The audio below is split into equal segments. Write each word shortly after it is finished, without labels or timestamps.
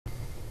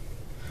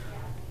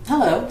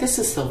Hello, this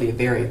is Sylvia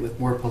Berry with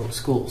Moore Public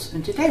Schools,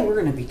 and today we're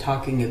going to be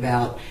talking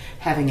about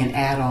having an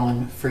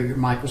add-on for your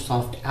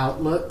Microsoft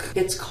Outlook.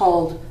 It's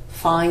called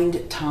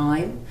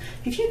FindTime.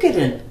 If you get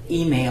an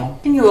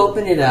email and you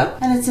open it up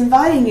and it's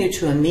inviting you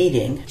to a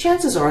meeting,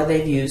 chances are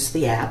they've used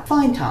the app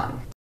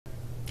FindTime.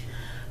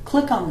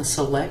 Click on the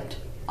Select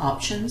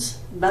Options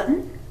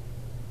button,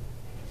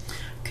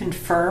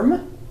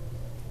 confirm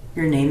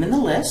your name in the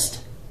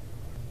list,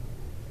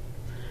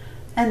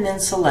 and then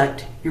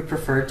select your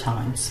preferred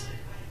times.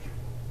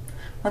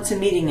 Once a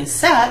meeting is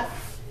set,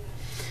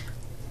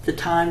 the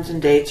times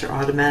and dates are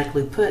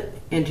automatically put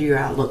into your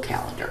Outlook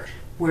calendar,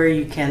 where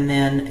you can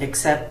then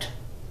accept,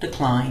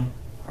 decline,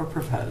 or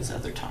propose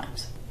other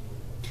times.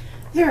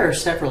 There are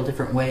several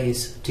different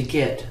ways to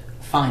get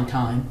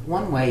FindTime.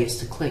 One way is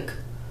to click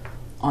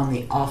on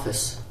the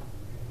Office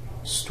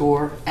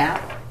Store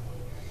app,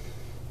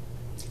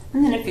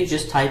 and then if you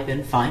just type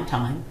in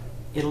FindTime,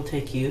 it'll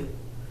take you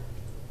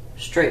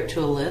straight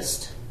to a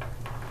list.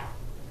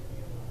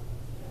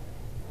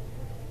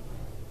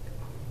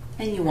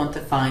 And you want the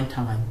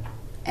FindTime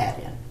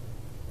add-in.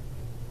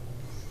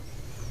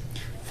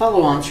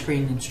 Follow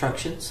on-screen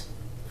instructions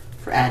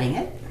for adding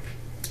it.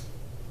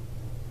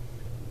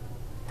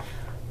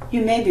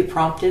 You may be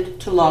prompted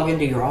to log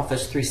into your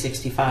Office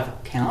 365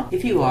 account.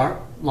 If you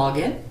are, log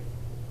in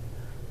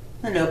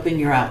and open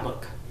your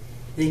Outlook.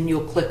 Then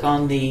you'll click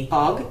on the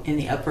cog in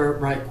the upper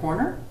right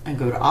corner and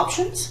go to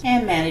Options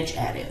and Manage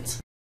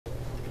Add-ins.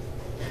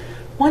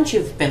 Once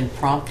you've been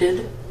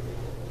prompted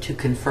to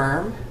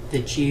confirm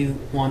that you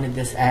wanted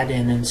this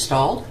add-in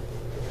installed,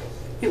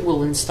 it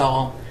will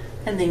install,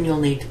 and then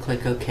you'll need to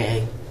click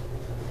OK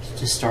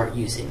to start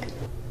using it.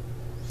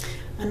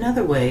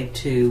 Another way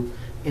to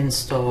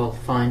install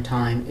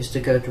FindTime is to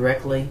go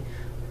directly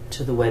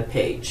to the web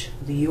page.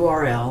 The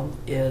URL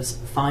is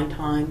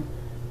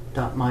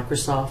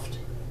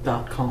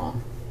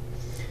findtime.microsoft.com.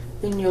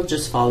 Then you'll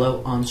just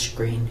follow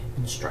on-screen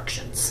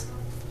instructions.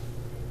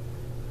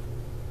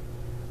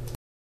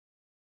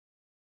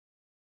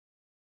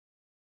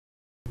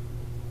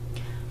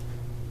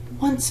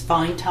 Once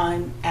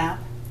FindTime app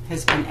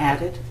has been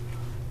added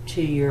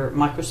to your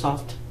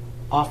Microsoft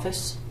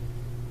Office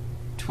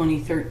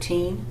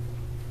 2013,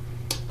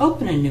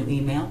 open a new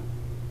email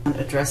and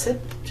address it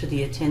to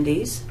the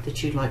attendees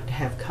that you'd like to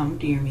have come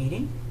to your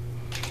meeting.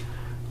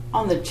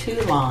 On the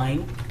to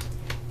line,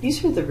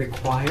 these are the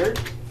required,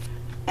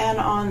 and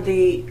on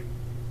the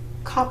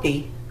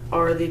copy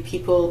are the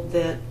people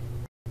that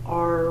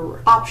are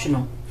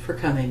optional for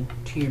coming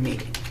to your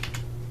meeting.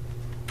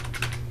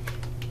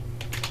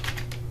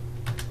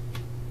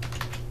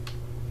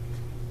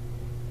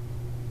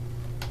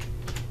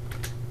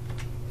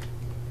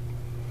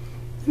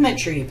 Make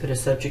sure you put a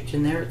subject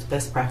in there. It's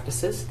best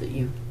practices that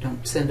you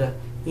don't send an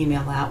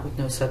email out with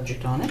no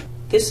subject on it.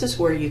 This is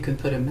where you can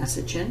put a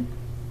message in.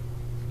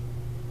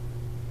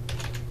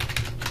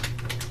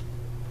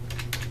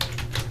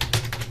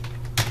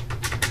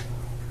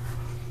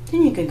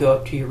 Then you can go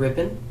up to your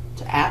ribbon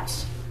to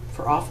Apps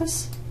for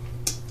Office.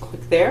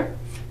 Click there.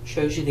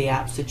 Shows you the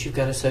apps that you've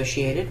got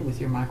associated with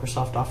your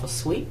Microsoft Office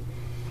suite.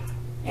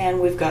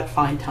 And we've got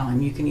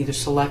FindTime. You can either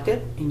select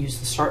it and use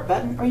the Start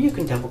button, or you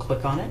can double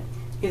click on it.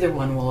 Either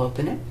one will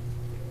open it.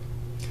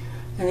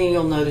 And then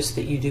you'll notice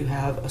that you do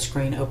have a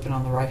screen open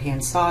on the right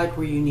hand side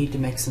where you need to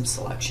make some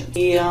selections.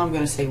 Yeah, I'm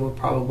going to say we'll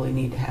probably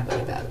need to have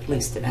it about at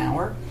least an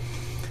hour,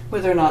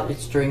 whether or not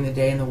it's during the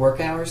day and the work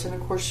hours, and of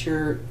course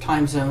your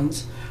time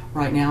zones.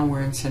 Right now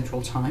we're in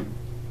Central Time.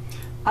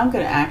 I'm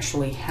going to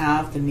actually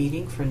have the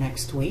meeting for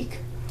next week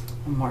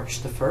on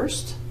March the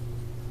 1st.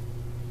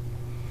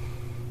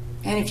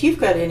 And if you've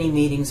got any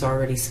meetings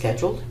already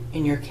scheduled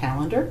in your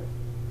calendar,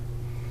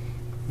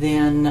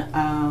 then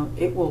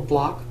it will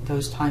block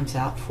those times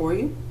out for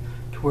you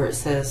to where it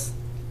says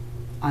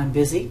I'm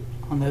busy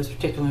on those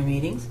particular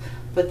meetings.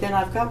 But then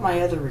I've got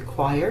my other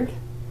required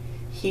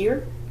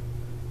here,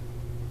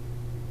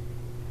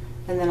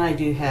 and then I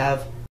do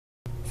have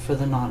for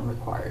the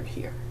non-required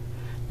here.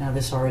 Now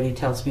this already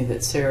tells me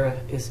that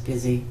Sarah is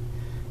busy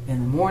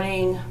in the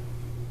morning.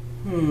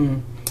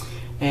 And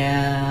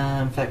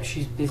in fact,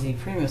 she's busy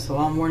pretty much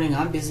all morning.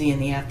 I'm busy in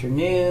the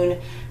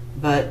afternoon.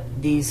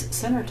 But these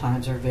center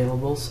times are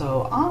available,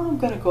 so I'm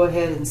going to go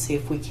ahead and see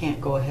if we can't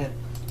go ahead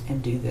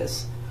and do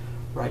this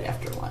right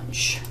after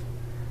lunch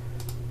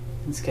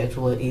and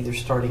schedule it either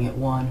starting at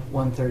 1,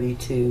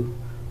 1:32,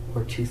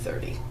 or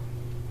 2:30.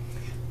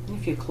 And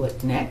if you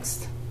click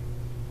Next,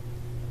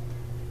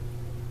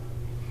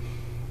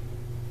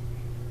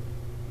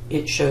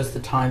 it shows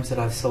the times that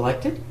I've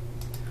selected.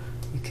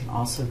 You can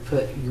also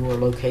put your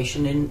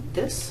location in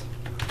this,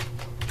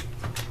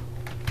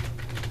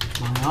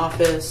 My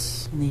Office,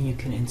 and then you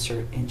can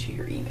insert into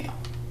your email.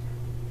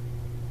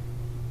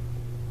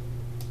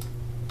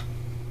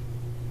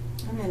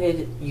 And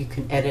then you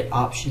can edit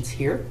options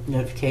here,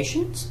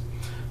 notifications,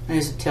 and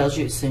as it tells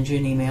you, it sends you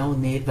an email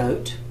when they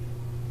vote.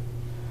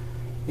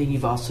 Then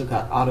you've also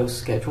got auto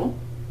schedule,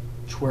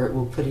 where it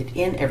will put it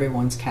in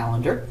everyone's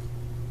calendar.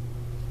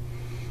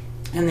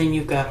 And then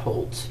you've got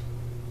holds.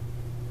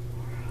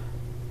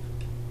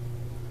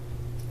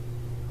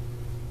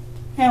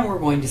 and we're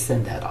going to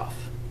send that off.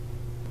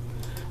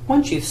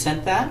 Once you've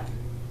sent that,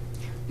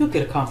 you'll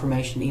get a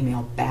confirmation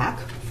email back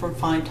from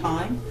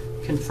FindTime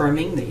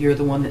confirming that you're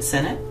the one that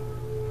sent it.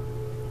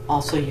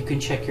 Also, you can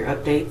check your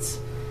updates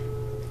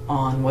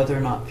on whether or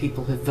not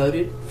people have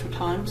voted for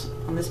times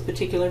on this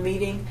particular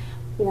meeting,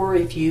 or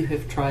if you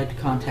have tried to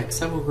contact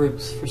several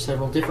groups for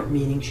several different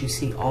meetings, you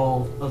see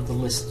all of the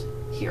list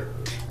here.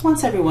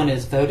 Once everyone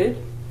has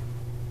voted,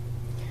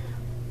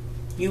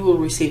 you will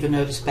receive a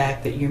notice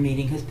back that your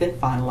meeting has been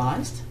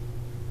finalized.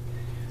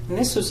 And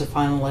this was a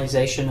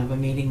finalization of a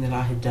meeting that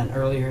I had done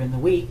earlier in the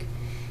week.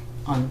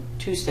 On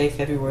Tuesday,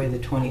 February the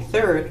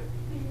 23rd,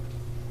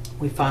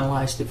 we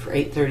finalized it for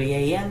 8:30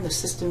 a.m. The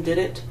system did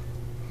it,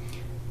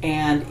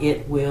 and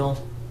it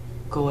will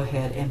go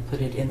ahead and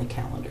put it in the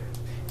calendar.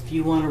 If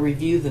you want to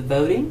review the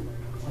voting,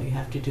 all you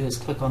have to do is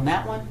click on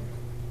that one,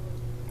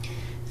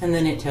 and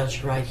then it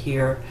tells you right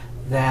here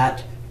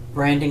that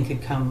Brandon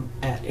could come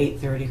at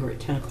 8:30 or at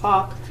 10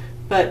 o'clock,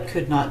 but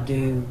could not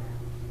do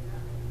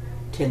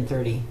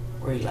 10:30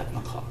 or 11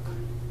 o'clock.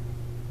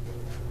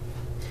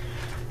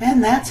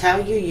 And that's how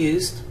you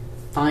use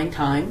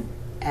FindTime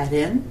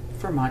add-in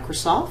for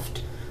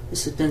Microsoft.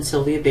 This has been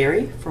Sylvia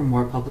Berry from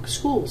Moore Public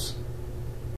Schools.